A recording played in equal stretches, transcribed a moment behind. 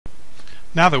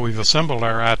Now that we've assembled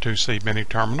our I2C mini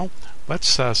terminal, let's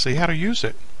see how to use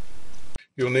it.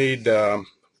 You'll need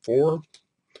 4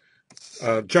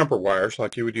 jumper wires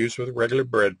like you would use with a regular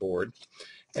breadboard,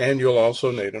 and you'll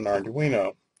also need an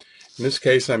Arduino. In this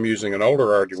case, I'm using an older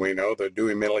Arduino, the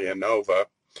Duemilia Nova,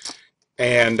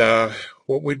 and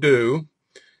what we do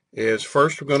is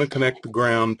first we're going to connect the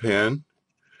ground pin,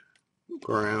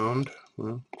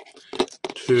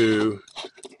 to,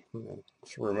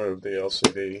 let's remove the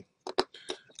LCD,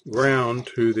 ground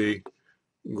to the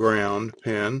ground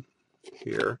pin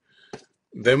here.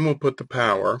 Then we'll put the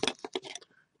power,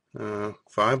 5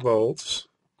 volts.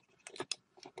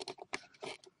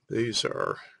 These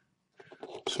are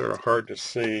sort of hard to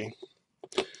see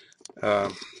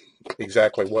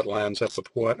exactly what lines up with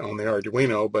what on the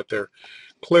Arduino, but they're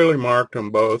clearly marked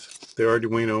on both the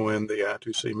Arduino and the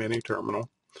I2C mini terminal.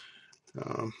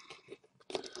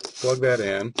 Plug that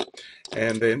in,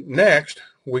 and then next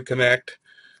we connect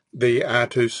the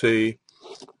I2C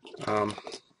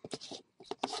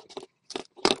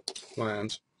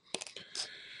lines.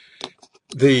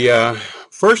 The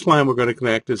first line we're going to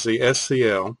connect is the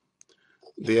SCL.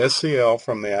 The SCL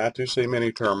from the I2C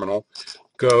mini terminal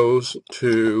goes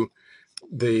to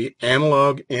the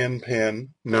analog in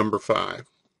pin number 5.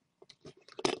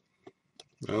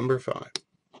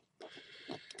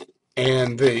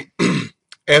 And the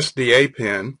SDA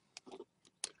pin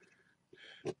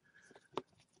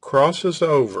crosses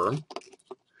over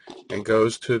and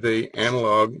goes to the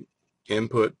analog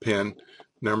input pin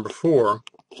number 4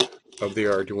 of the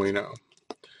Arduino.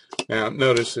 Now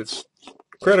notice it's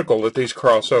critical that these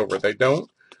cross over. They don't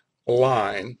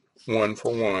line one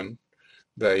for one.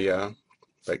 They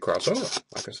cross over,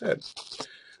 like I said.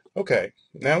 Okay,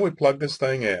 now we plug this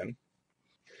thing in.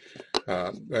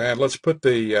 And let's put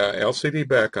the LCD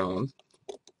back on.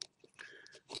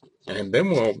 And then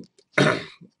we'll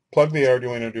plug the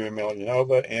Arduino Duemilia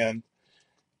Nova in,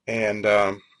 and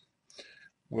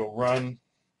we'll run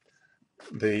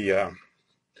the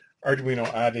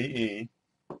Arduino IDE.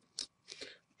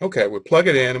 Okay, we plug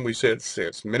it in and we say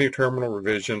it's mini terminal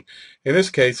revision. In this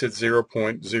case, it's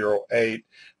 0.08.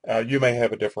 You may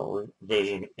have a different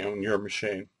revision on your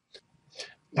machine.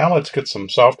 Now let's get some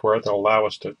software that will allow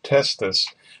us to test this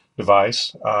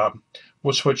device.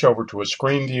 We'll switch over to a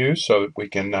screen view so that we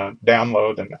can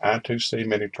download an I2C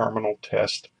mini terminal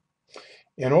test.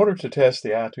 In order to test the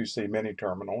I2C mini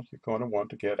terminal, you're going to want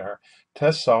to get our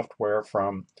test software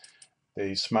from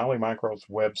the Smiley Micros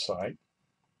website.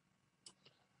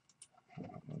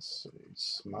 Let's see,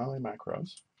 Smiley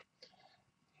Micros.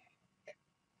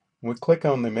 We click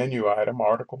on the menu item,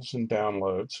 Articles and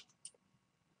Downloads,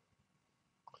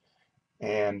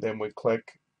 and then we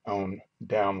click on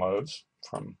Downloads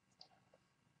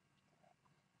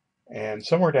and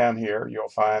somewhere down here you'll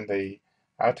find the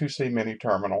I2C mini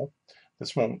terminal.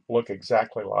 This won't look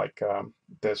exactly like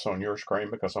this on your screen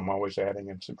because I'm always adding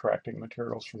and subtracting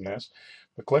materials from this.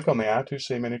 But click on the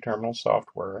I2C mini terminal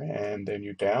software and then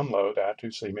you download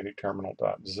I2C mini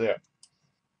terminal.zip.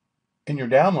 In your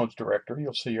downloads directory,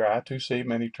 you'll see your I2C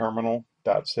mini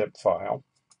terminal.zip file.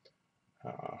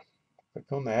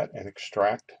 Click on that and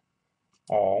extract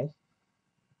all.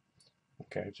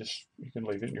 Okay, you can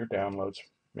leave it in your downloads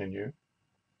menu.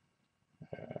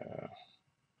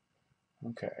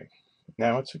 Okay,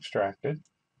 now it's extracted,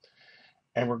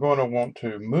 and we're going to want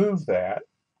to move that.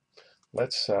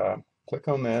 Let's click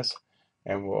on this,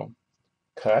 and we'll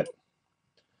cut,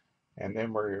 and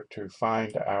then we're to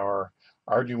find our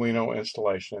Arduino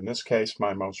installation. In this case,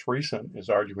 my most recent is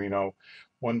Arduino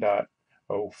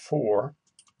 1.04.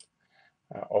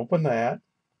 Open that,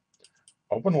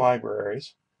 open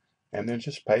libraries, and then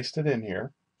just paste it in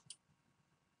here.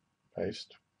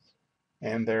 Paste,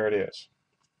 and there it is.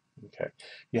 Okay,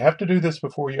 you have to do this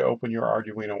before you open your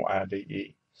Arduino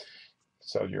IDE,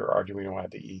 so your Arduino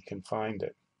IDE can find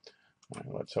it. All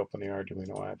right, let's open the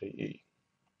Arduino IDE.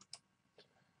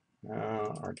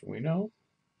 Arduino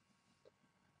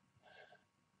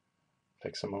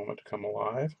takes a moment to come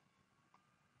alive,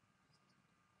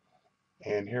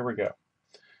 and here we go.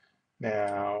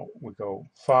 Now we go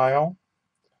File,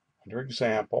 under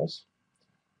Examples.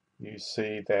 You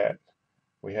see that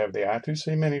we have the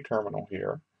I2C mini terminal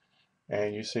here,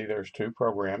 and you see there's 2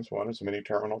 programs. One is mini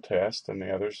terminal test, and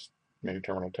the other's mini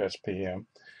terminal test PM.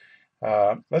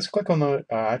 Let's click on the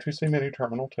I2C mini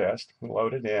terminal test,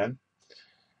 load it in,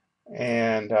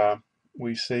 and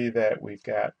we see that we've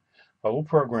got a little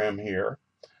program here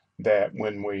that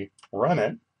when we run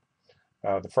it,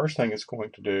 the first thing it's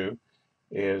going to do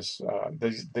is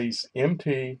these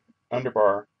MT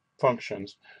underbar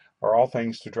functions are all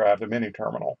things to drive the mini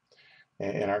terminal.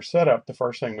 In our setup, the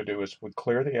first thing we do is we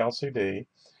clear the LCD,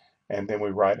 and then we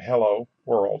write hello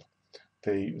world.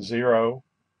 The 0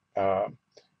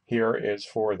 here is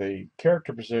for the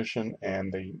character position,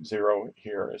 and the 0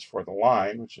 here is for the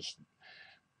line, which is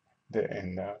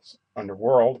under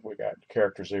world we got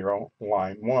character 0,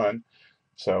 line 1.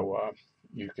 So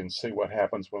you can see what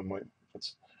happens when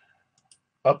let's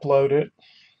upload it,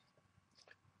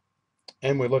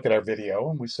 and we look at our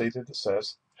video and we see that it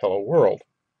says hello world.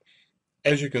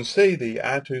 As you can see, the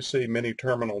I2C mini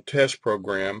terminal test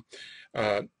program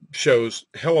shows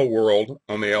hello world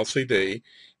on the LCD,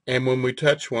 and when we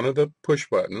touch one of the push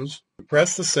buttons, we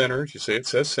press the center. You see it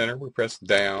says center. We press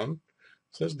down,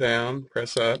 it says down,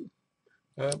 press up,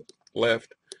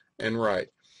 left, and right.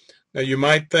 Now you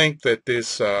might think that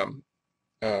this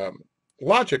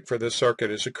logic for this circuit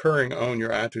is occurring on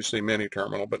your I2C mini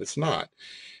terminal, but it's not.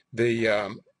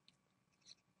 The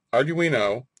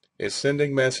Arduino is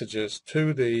sending messages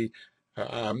to the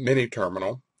mini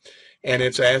terminal, and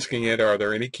it's asking it, are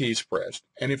there any keys pressed?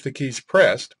 And if the key's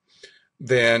pressed,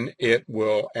 then it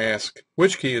will ask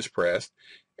which key is pressed,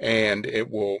 and it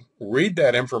will read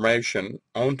that information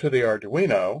onto the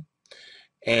Arduino,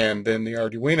 and then the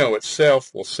Arduino itself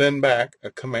will send back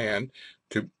a command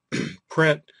to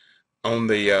print on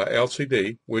the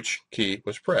LCD which key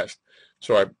was pressed.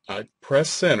 So I press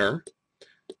center,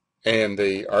 and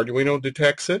the Arduino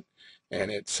detects it, and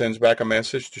it sends back a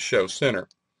message to show center.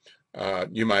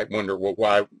 You might wonder, well,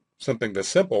 why something this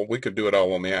simple? We could do it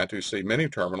all on the I2C mini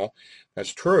terminal.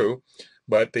 That's true,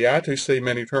 but the I2C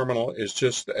mini terminal is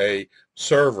just a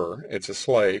server. It's a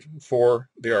slave for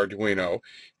the Arduino,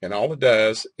 and all it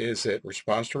does is it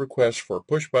responds to requests for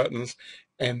push buttons,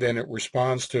 and then it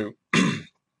responds to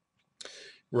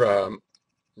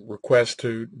requests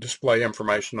to display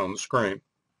information on the screen.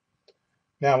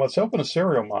 Now let's open a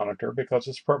serial monitor, because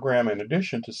this program, in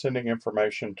addition to sending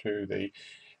information to the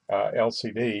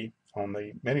LCD on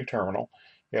the mini terminal,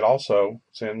 it also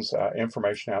sends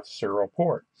information out to serial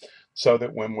port, so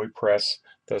that when we press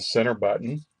the center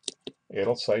button,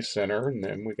 it'll say center, and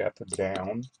then we got the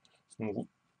down,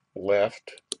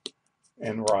 left,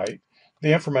 and right.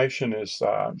 The information is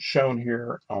shown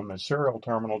here on the serial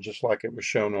terminal just like it was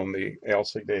shown on the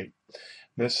LCD.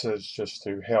 This is just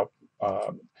to help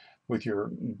with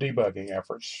your debugging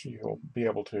efforts. You'll be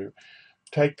able to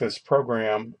take this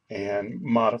program and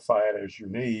modify it as you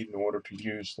need in order to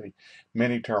use the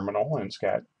mini terminal, and it's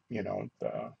got, you know,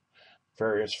 the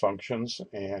various functions.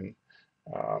 And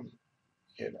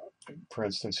for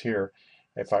instance here,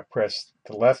 if I press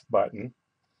the left button,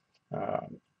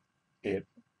 it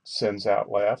sends out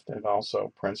left and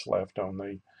also prints left on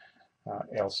the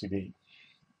LCD.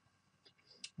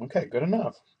 Okay, good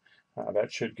enough.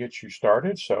 That should get you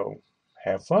started, so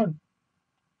have fun.